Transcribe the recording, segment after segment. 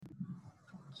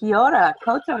Kia ora,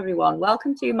 koto everyone.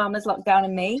 Welcome to Mama's Lockdown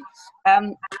and Me.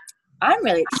 I'm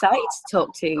really excited to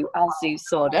talk to Arzu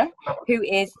Soda, who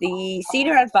is the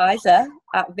Senior Advisor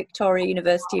at Victoria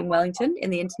University in Wellington in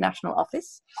the International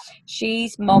Office.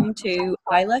 She's mom to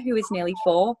Isla, who is nearly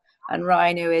 4, and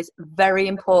Ryan, who is very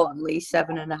importantly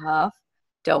 7.5.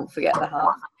 Don't forget the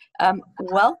half.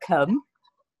 Welcome.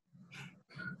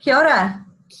 Kia ora.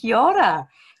 Kia ora.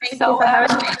 Thank you for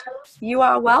having me. You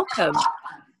are welcome.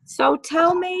 So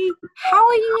tell me, how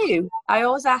are you? I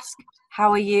always ask,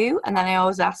 how are you? And then I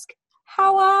always ask,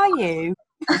 how are you?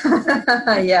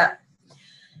 Yeah,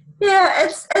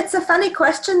 it's a funny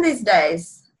question these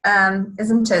days,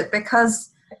 isn't it?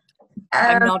 Because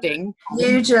I'm nodding.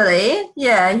 Usually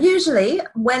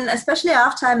when, especially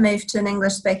after I moved to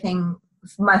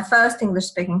my first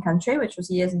English-speaking country, which was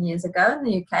years and years ago in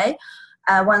the UK,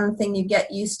 one thing you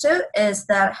get used to is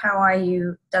that how are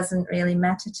you doesn't really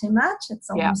matter too much. It's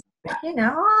almost like,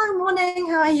 oh, morning,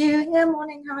 how are you? Yeah,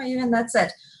 morning, how are you? And that's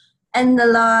it. In the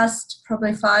last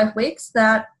probably 5 weeks,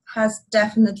 that has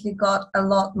definitely got a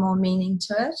lot more meaning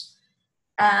to it.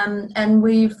 And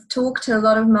we've talked to a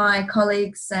lot of my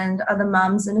colleagues and other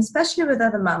mums, and especially with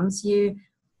other mums,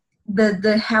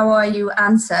 the how are you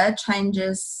answer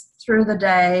changes through the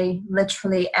day,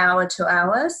 literally hour to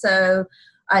hour. So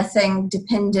I think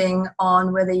depending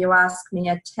on whether you ask me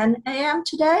at 10 a.m.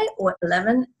 today or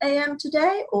 11 a.m.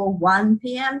 today or 1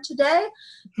 p.m. today,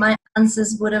 my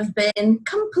answers would have been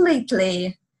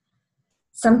completely,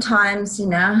 sometimes,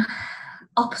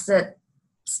 opposite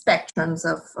spectrums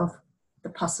of the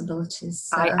possibilities.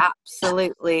 So. I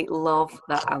absolutely love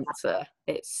that answer.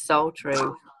 It's so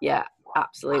true. Yeah,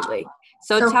 absolutely.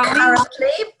 So tell currently,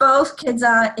 both kids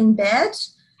are in bed.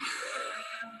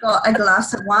 Got a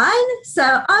glass of wine,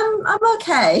 so I'm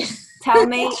okay. Tell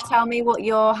me what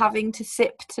you're having to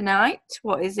sip tonight.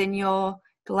 What is in your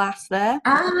glass there?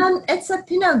 It's a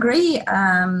Pinot Gris.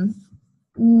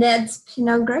 Ned's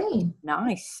Pinot Gris.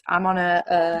 Nice. I'm on a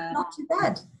not too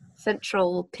bad.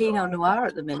 Central Pinot Noir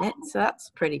at the minute, so that's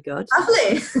pretty good.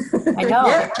 Lovely. I know.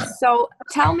 Yeah. So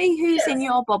tell me who's in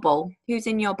your bubble. Who's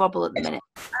in your bubble at the minute?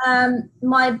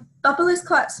 My bubble is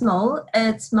quite small.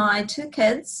 It's my 2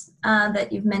 kids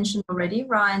that you've mentioned already,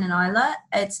 Ryan and Isla.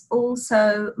 It's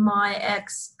also my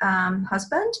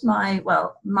ex-husband,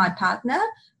 my partner,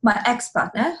 my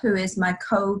ex-partner, who is my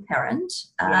co-parent.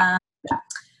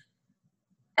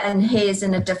 And he is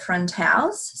in a different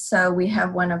house. So we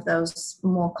have one of those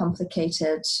more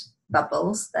complicated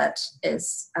bubbles that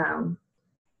is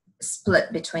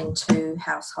split between 2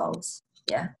 households.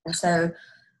 Yeah. And so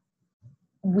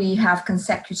we have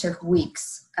consecutive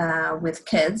weeks with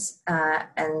kids.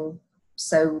 And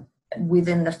so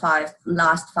within the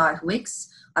last 5 weeks,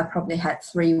 I probably had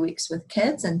 3 weeks with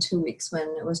kids and 2 weeks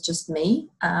when it was just me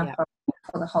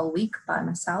for the whole week by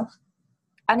myself.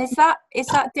 And is that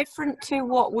different to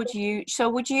what would you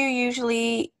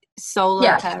usually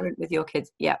solo parent with your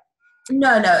kids? Yeah.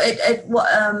 No,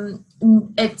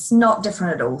 it's not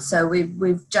different at all. So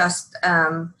we've just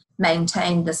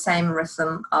maintained the same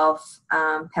rhythm of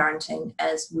parenting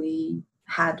as we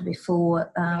had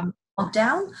before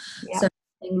lockdown. Yeah. So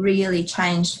nothing really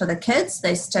changed for the kids.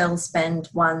 They still spend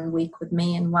 1 week with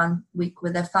me and 1 week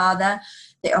with their father.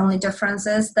 The only difference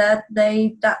is that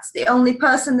that's the only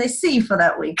person they see for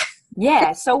that week.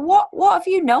 Yeah. So what have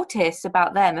you noticed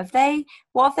about them?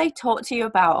 What have they talked to you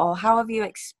about, or how have you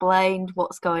explained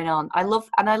what's going on? I love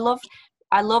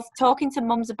talking to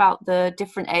mums about the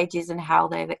different ages and how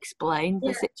they've explained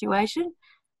the situation.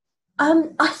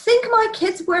 I think my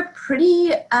kids were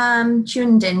pretty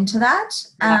tuned into that.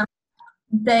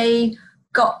 They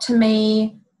got to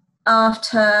me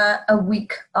after a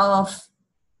week of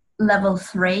level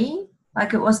 3.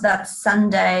 Like, it was that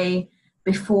Sunday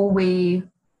before we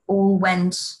all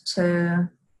went to...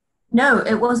 No,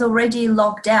 it was already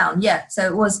locked down. Yeah, so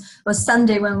it was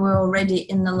Sunday when we were already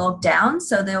in the lockdown.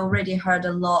 So they already heard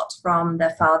a lot from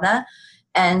their father,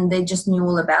 and they just knew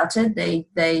all about it.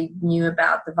 They knew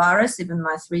about the virus, even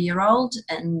my 3-year-old,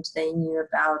 and they knew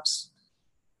about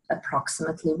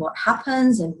approximately what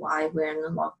happens and why we're in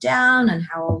a lockdown and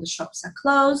how all the shops are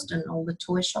closed and all the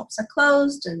toy shops are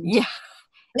closed. And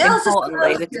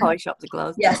importantly, the toy shops are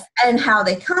closed. Yes, and how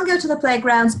they can't go to the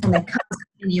playgrounds and they can't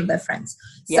see any of their friends.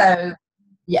 So,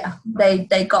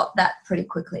 they got that pretty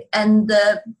quickly. And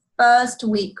the first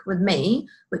week with me,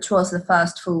 which was the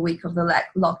first full week of the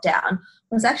lockdown,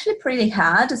 was actually pretty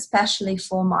hard, especially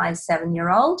for my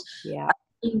 7-year-old. Yeah.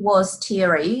 He was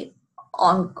teary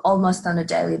almost on a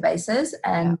daily basis,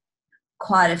 and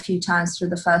quite a few times through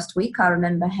the first week, I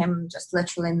remember him just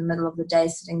literally in the middle of the day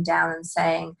sitting down and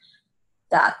saying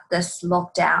that this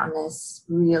lockdown is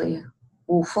really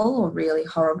awful or really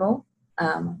horrible.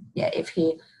 If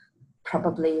he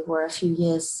probably were a few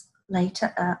years later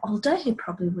older, he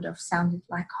probably would have sounded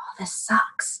like, "Oh, this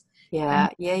sucks." Yeah.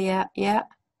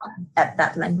 At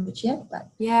that language, but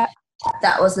Yeah.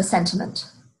 that was the sentiment.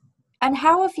 And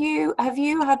how have you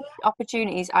had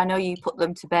opportunities? I know you put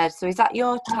them to bed, so is that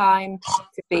your time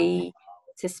to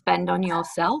spend on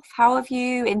yourself? How have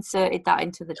you inserted that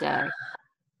into the day?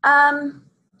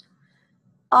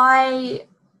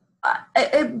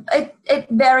 It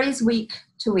varies week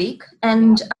to week,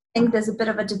 and I think there's a bit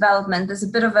of a development. There's a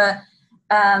bit of a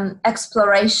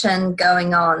exploration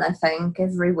going on, I think,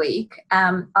 every week.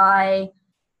 I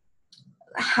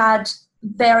had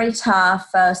very tough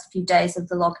first few days of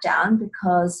the lockdown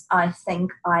because I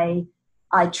think I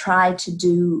tried to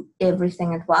do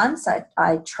everything at once.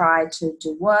 I tried to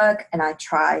do work, and I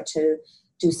tried to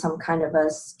do some kind of a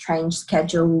strange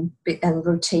schedule and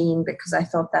routine because I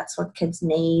thought that's what kids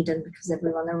need, and because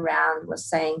everyone around was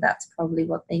saying that's probably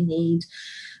what they need.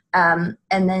 And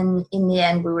then in the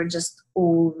end, we were just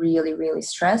all really, really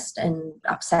stressed and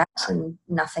upset, and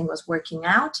nothing was working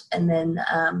out. And then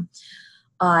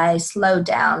I slowed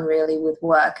down really with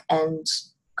work and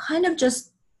kind of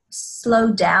just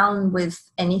slowed down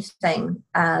with anything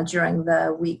during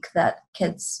the week that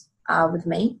kids are with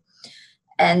me.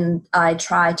 And I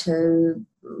try to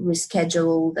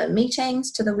reschedule the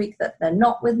meetings to the week that they're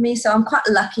not with me. So I'm quite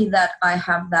lucky that I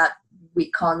have that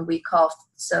week on, week off,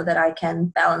 so that I can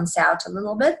balance out a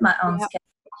little bit my own schedule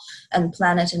and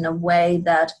plan it in a way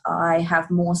that I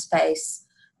have more space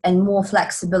and more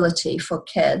flexibility for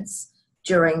kids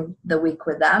during the week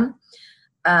with them.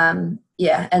 And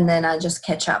then I just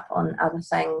catch up on other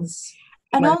things.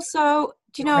 And also,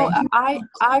 do you know,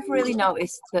 I've really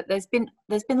noticed that there's been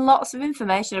lots of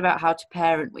information about how to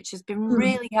parent, which has been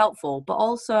really helpful, but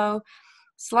also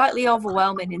slightly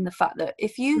overwhelming in the fact that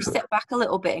if you step back a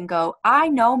little bit and go, I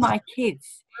know my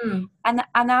kids, and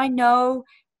I know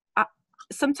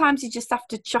sometimes you just have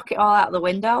to chuck it all out the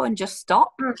window and just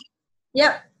stop.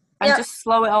 Just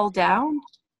slow it all down.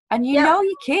 And you know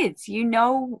your kids, you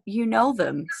know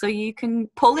them, so you can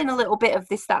pull in a little bit of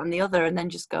this, that, and the other, and then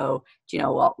just go, do you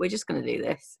know what? We're just going to do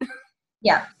this.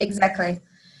 Yeah, exactly.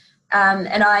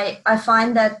 And I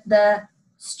find that the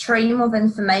stream of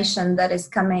information that is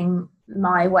coming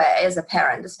my way as a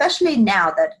parent, especially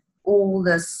now that all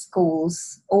the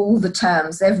schools, all the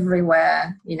terms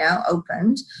everywhere,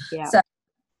 opened. Yeah. So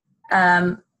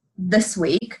this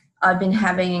week, I've been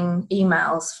having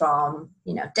emails from,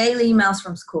 daily emails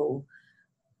from school,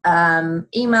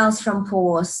 emails from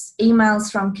PORS,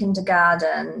 emails from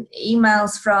kindergarten,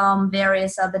 emails from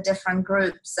various other different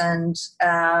groups, and,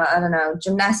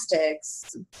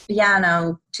 gymnastics,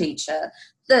 piano teacher,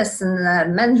 this, and the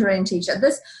Mandarin teacher,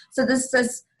 this. So this,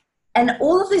 and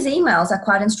all of these emails are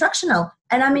quite instructional.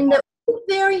 And I mean, they're all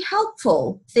very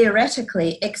helpful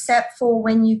theoretically, except for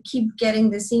when you keep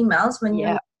getting these emails, when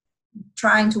you're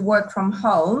trying to work from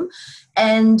home,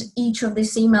 and each of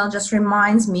these emails just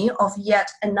reminds me of yet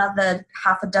another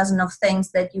half a dozen of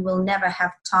things that you will never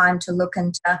have time to look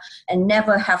into and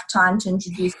never have time to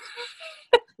introduce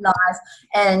life,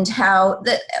 and how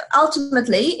that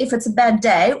ultimately, if it's a bad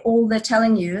day, all they're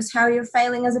telling you is how you're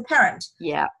failing as a parent.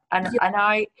 Yeah, and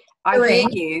I hear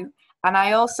you, and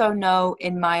I also know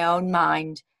in my own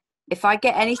mind, if I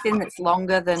get anything that's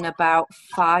longer than about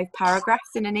 5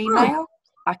 paragraphs in an email,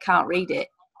 I can't read it.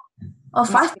 Oh,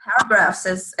 5 paragraphs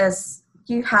is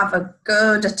you have a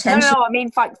good attention. No, I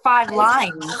mean 5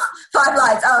 lines. 5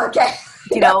 lines. Oh, okay.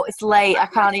 It's late. I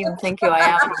can't even think who I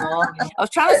am anymore. I was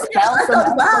trying to spell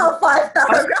some. Wow, 5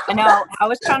 paragraphs. I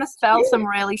was trying to spell some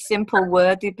really simple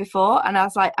word before, and I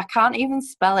was like, I can't even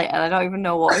spell it, and I don't even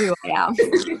know who I am.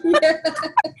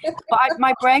 But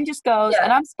my brain just goes,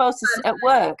 and I'm supposed to, at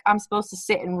work, I'm supposed to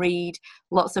sit and read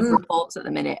lots of reports at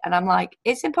the minute, and I'm like,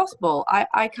 it's impossible.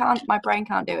 I can't, my brain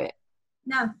can't do it.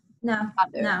 No.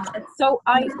 So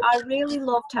I really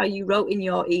loved how you wrote in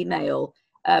your email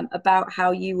about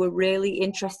how you were really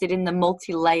interested in the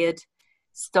multi-layered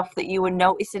stuff that you were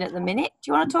noticing at the minute.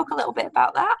 Do you want to talk a little bit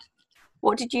about that?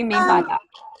 What did you mean by that?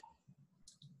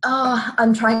 Oh,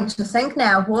 I'm trying to think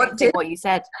now. What you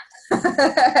said.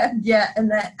 Yeah, in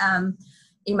the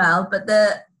email. But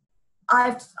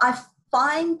I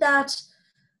find that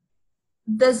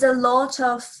there's a lot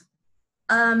of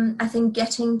I think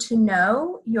getting to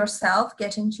know yourself,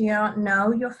 getting to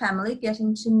know your family,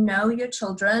 getting to know your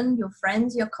children, your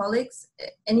friends, your colleagues,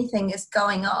 anything is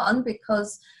going on,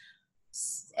 because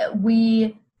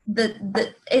we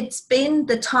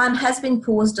the time has been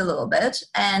paused a little bit,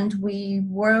 and we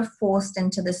were forced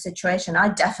into this situation. I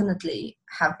definitely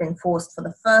have been forced for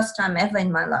the first time ever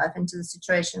in my life into the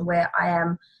situation where I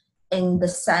am in the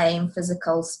same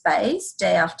physical space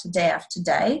day after day after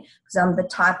day, because I'm the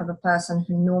type of a person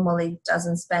who normally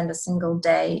doesn't spend a single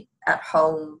day at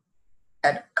home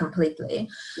completely.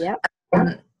 Yeah.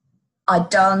 I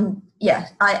don't, yeah,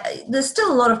 there's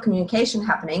still a lot of communication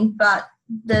happening, but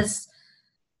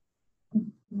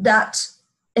that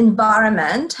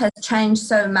environment has changed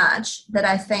so much that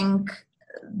I think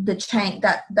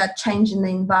that change in the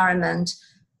environment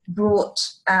brought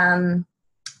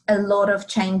a lot of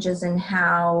changes in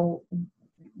how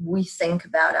we think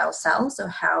about ourselves, or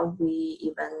how we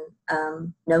even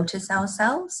notice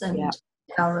ourselves, and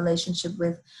our relationship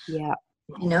with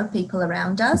people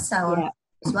around us, our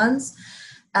loved ones.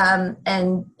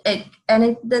 And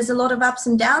there's a lot of ups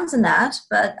and downs in that,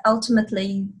 but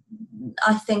ultimately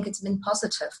I think it's been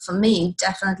positive. For me,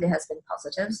 definitely has been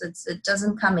positive. So it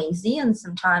doesn't come easy, and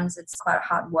sometimes it's quite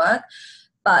hard work.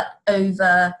 But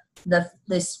over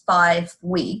this 5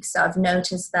 weeks, I've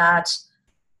noticed that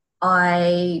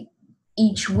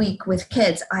each week with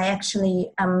kids, I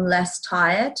actually am less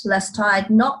tired,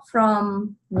 not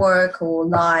from work or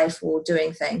life or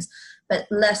doing things, but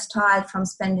less tired from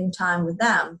spending time with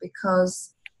them,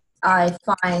 because I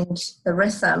find the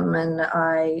rhythm, and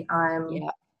I'm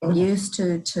used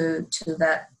to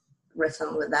that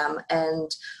rhythm with them,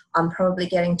 and I'm probably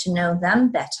getting to know them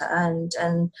better, and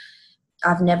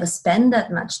I've never spent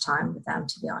that much time with them,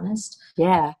 to be honest.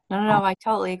 Yeah, no, I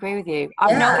totally agree with you.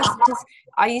 I've noticed, because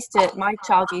my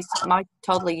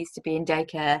toddler used to be in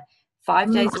daycare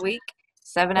 5 days a week,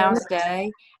 7 hours a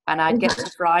day, and I'd get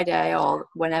to Friday or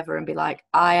whenever and be like,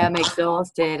 I am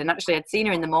exhausted. And actually, I'd seen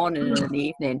her in the morning and in the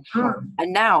evening,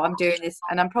 and now I'm doing this,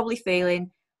 and I'm probably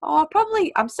feeling,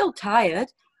 I'm still tired,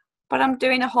 but I'm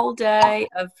doing a whole day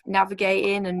of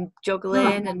navigating and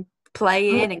juggling and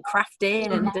playing and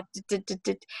crafting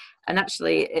and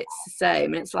actually it's the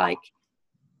same. And it's like,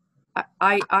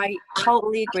 I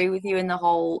totally agree with you in the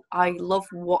whole, I love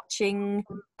watching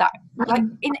that, like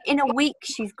in a week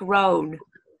she's grown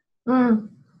in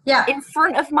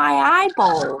front of my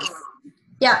eyeballs.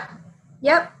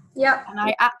 And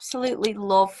I absolutely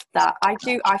love that.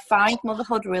 I find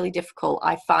motherhood really difficult.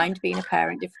 I find being a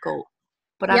parent difficult,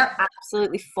 but I've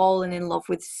absolutely fallen in love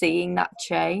with seeing that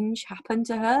change happen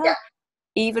to her,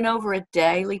 even over a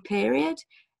daily period.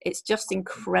 It's just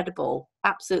incredible,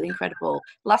 absolutely incredible.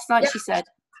 Last night she said,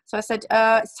 so I said,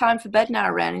 it's time for bed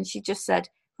now, Ren, and she just said,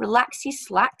 relax your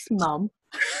slacks, Mum.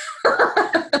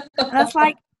 And I was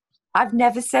like, I've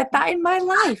never said that in my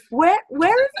life. Where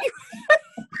have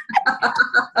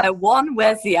you? One,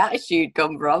 where's the attitude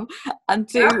come from? And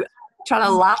two, trying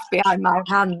to laugh behind my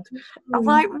hand. I'm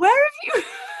like, where have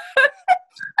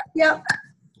you?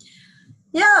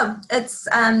 It's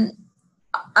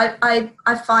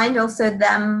I find also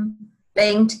them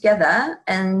being together,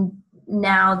 and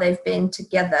now they've been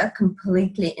together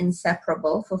completely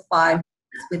inseparable for 5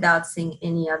 years without seeing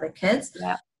any other kids.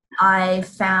 I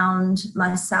found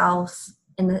myself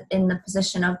in the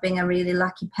position of being a really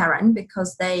lucky parent,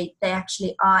 because they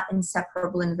actually are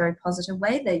inseparable in a very positive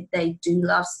way. They do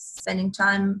love spending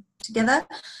time together.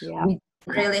 We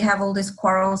really have all these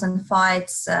quarrels and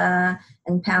fights and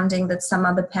pounding that some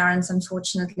other parents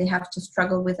unfortunately have to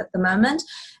struggle with at the moment.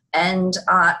 And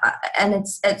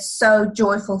it's so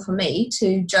joyful for me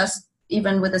to just,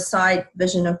 even with a side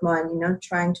vision of mine,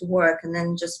 trying to work, and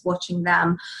then just watching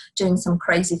them doing some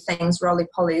crazy things,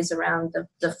 roly-polies around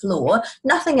the floor.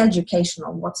 Nothing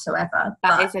educational whatsoever.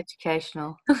 That is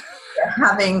educational.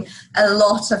 Having a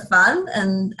lot of fun,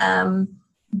 and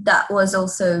that was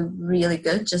also really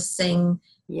good, just seeing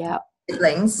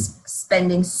siblings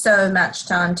spending so much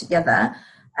time together.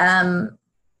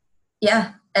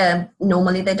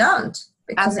 Normally they don't.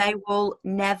 And they will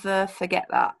never forget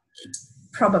that.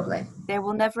 Probably. They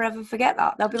will never ever forget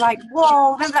that. They'll be like,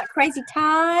 whoa, remember that crazy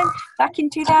time back in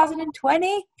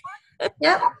 2020?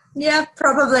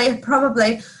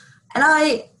 Probably.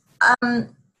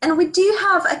 And we do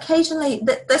have occasionally,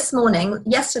 this morning,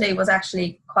 yesterday was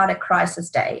actually quite a crisis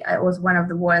day. It was one of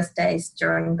the worst days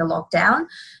during the lockdown.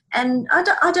 And I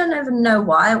don't even know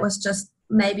why. It was just,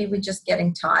 maybe we're just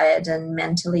getting tired, and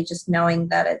mentally just knowing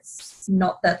that it's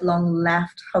not that long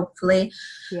left, hopefully.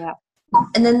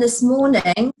 And then this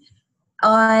morning,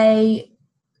 I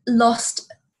lost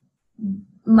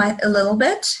my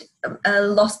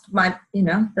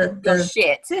the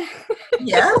shit.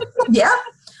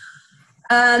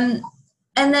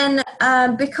 And then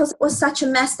because it was such a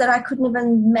mess that I couldn't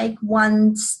even make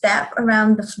one step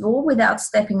around the floor without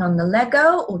stepping on the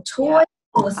Lego or toy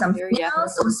or something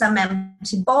else, or some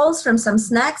empty balls from some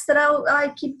snacks that I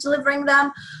keep delivering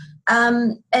them.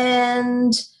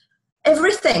 And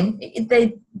everything.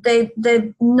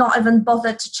 They've not even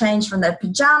bothered to change from their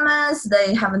pajamas.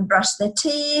 They haven't brushed their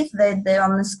teeth. They're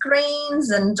on the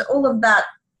screens and all of that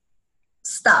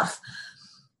stuff.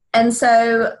 And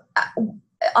so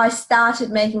I started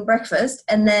making breakfast,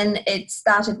 and then it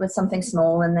started with something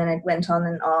small, and then it went on,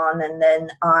 and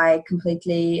then I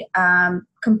completely,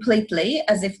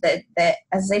 as if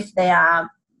they are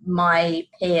my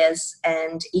peers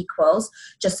and equals,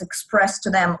 just express to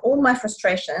them all my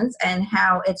frustrations and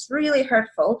how it's really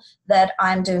hurtful that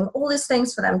I'm doing all these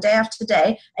things for them day after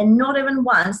day, and not even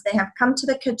once they have come to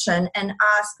the kitchen and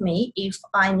asked me if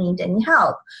I need any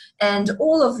help, and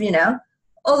all of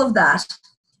that.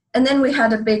 And then we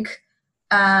had a big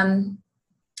proper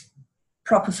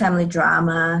family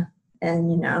drama,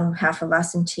 and half of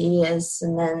us in tears,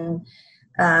 and then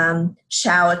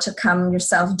shower to calm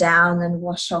yourself down and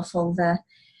wash off all the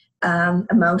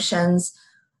emotions.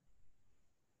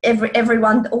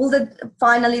 Everyone,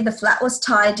 finally the flat was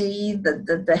tidy,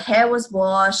 the hair was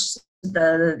washed,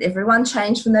 everyone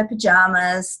changed from their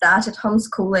pajamas, started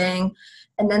homeschooling.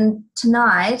 And then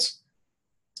tonight,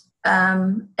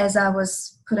 as I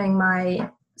was putting my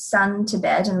son to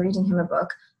bed and reading him a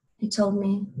book, he told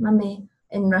me, "Mummy,"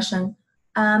 in Russian,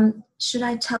 "should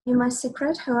I tell you my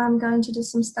secret, how I'm going to do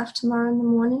some stuff tomorrow in the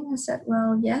morning?" I said,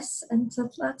 "Well, yes." And so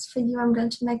that's for you. I'm going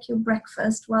to make you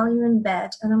breakfast while you're in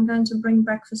bed, and I'm going to bring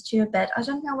breakfast to your bed. I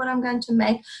don't know what I'm going to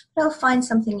make, but I'll find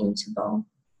something eatable.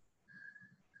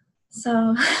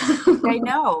 So they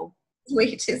know.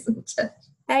 Sweet, isn't it?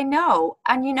 They know.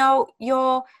 And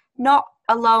you're not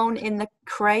alone in the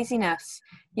craziness.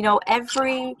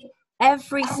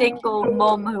 Every single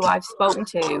mum who I've spoken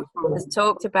to has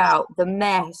talked about the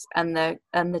mess and the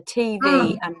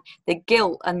TV and the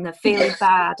guilt and the feeling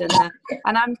bad,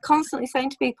 and I'm constantly saying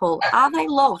to people, are they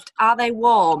loved? Are they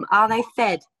warm? Are they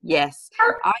fed? Yes.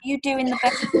 Are you doing the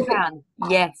best you can?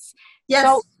 Yes. Yes.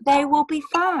 So they will be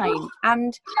fine.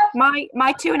 And my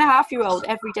 2.5-year-old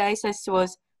every day says to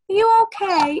us, "Are you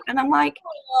okay?" And I'm like,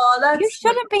 you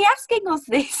shouldn't be asking us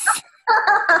this.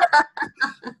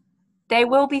 They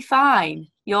will be fine.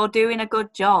 You're doing a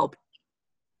good job.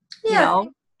 Yeah.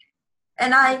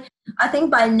 And I think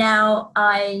by now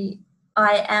I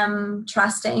am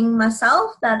trusting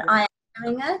myself that I am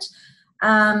doing it.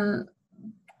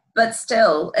 But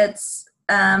still, it's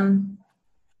and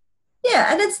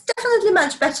it's definitely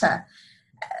much better.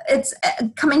 It's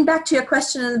coming back to your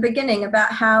question in the beginning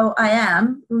about how I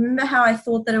am. Remember how I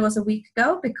thought that it was a week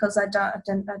ago, because I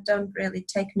don't really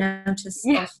take notice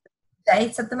of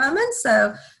dates at the moment.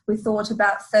 So we talked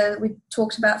about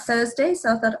Thursday.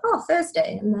 So I thought,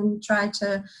 Thursday, and then tried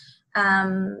to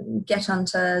get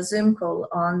onto a Zoom call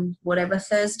on whatever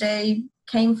Thursday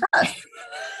came first.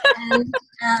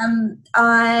 And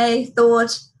I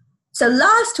thought, so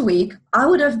last week I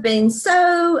would have been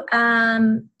so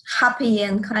happy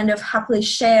and kind of happily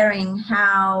sharing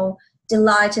how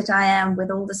delighted I am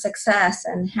with all the success,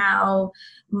 and how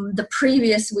the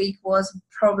previous week was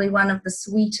probably one of the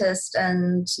sweetest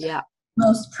and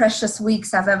most precious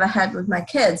weeks I've ever had with my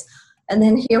kids. And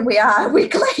then here we are a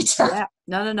week later. Yeah.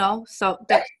 No. So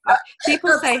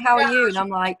people say, "How are you?" And I'm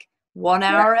like, 1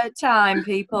 hour at a time,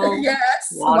 people.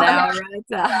 Yes. 1 hour at a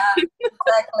time.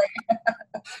 Exactly.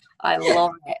 I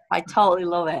love it. I totally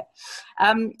love it.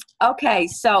 Okay,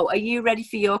 so are you ready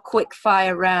for your quick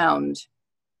fire round?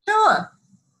 Sure.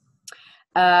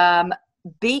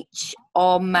 Beach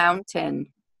or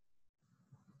mountain?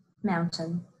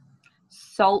 Mountain.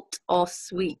 Salt or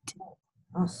sweet?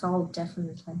 Oh, salt,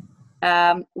 definitely.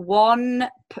 One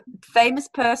famous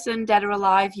person, dead or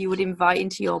alive, you would invite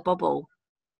into your bubble?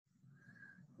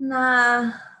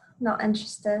 Nah, not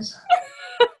interested.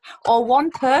 Or one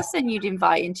person you'd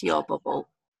invite into your bubble?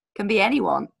 Can be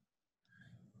anyone.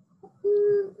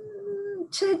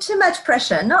 Too much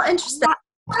pressure. Not interested.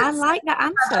 I like that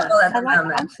answer.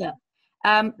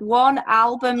 One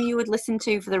album you would listen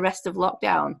to for the rest of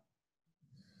lockdown?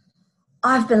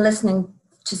 I've been listening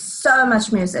to so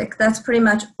much music. That's pretty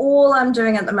much all I'm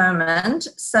doing at the moment.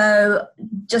 So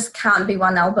just can't be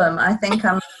one album. I think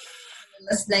I'm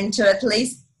listening to at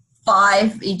least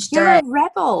 5 each day. You're a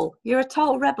rebel. You're a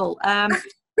total rebel. Pine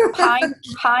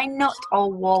nut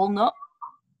or walnut?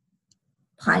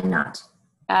 Pine nut.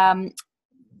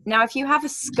 Now, if you have a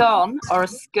scone or a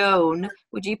scone,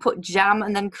 would you put jam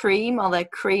and then cream, or the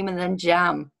cream and then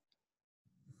jam?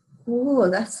 Ooh,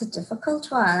 that's a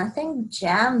difficult one. I think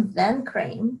jam then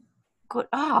cream. good.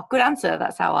 Oh, good answer.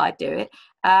 That's how I do it.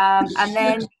 And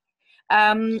then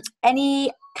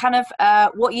any kind of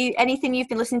anything you've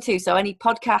been listening to? So any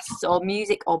podcasts or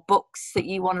music or books that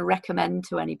you want to recommend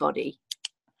to anybody?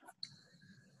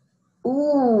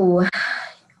 Ooh,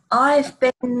 I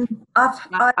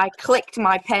clicked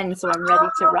my pen, so I'm ready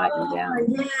to write them down.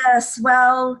 Yes,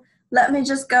 well, let me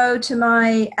just go to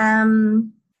my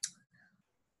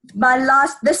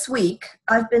this week.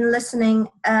 I've been listening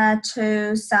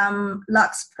to some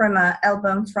Lux Primer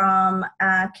album from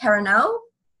Karen O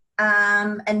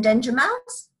and Danger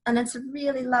Mouse, and it's a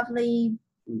really lovely,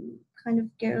 kind of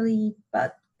girly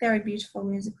but very beautiful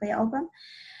musically album.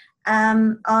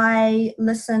 I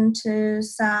listened to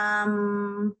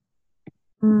some,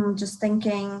 just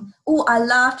thinking, I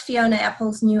loved Fiona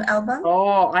Apple's new album.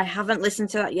 Oh, I haven't listened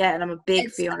to that yet, and I'm a big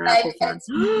Fiona Apple fan. It's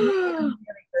really good.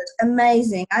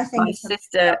 Amazing. I think my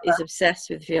sister is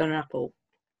obsessed with Fiona Apple.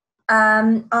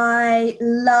 I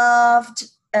loved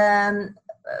a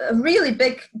really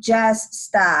big jazz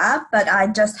star, but I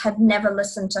just had never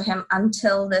listened to him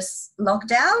until this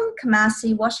lockdown,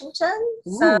 Kamasi Washington.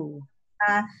 Ooh. So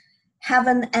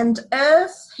Heaven and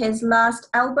Earth, his last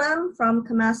album from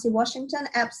Kamasi Washington,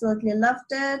 absolutely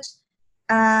loved it.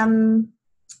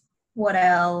 What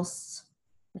else?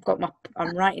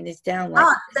 I'm writing this down.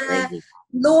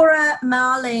 Laura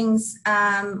Marling's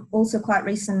also quite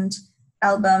recent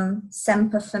album,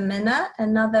 Semper Femina,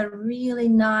 another really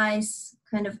nice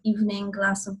kind of evening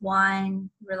glass of wine,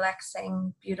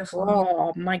 relaxing, beautiful.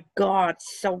 Oh my God,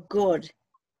 so good.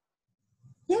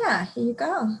 Yeah, here you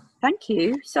go. Thank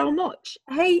you so much.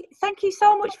 Hey, thank you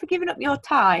so much for giving up your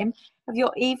time of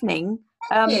your evening.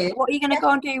 What are you going to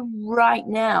go and do right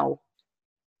now?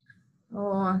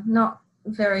 Oh, not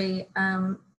very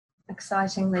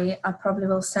excitingly. I probably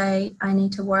will say I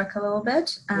need to work a little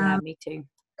bit. Yeah, me too.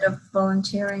 A bit of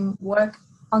volunteering work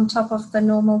on top of the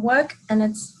normal work, and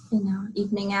it's,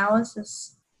 evening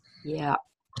hours. Yeah.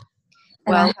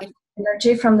 Well, I have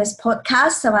energy from this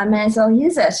podcast, so I may as well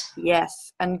use it.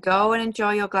 Yes, and go and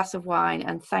enjoy your glass of wine,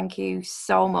 and thank you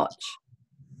so much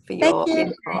for your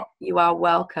input. You are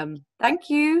welcome. Thank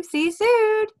you. See you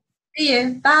soon. See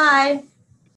you. Bye.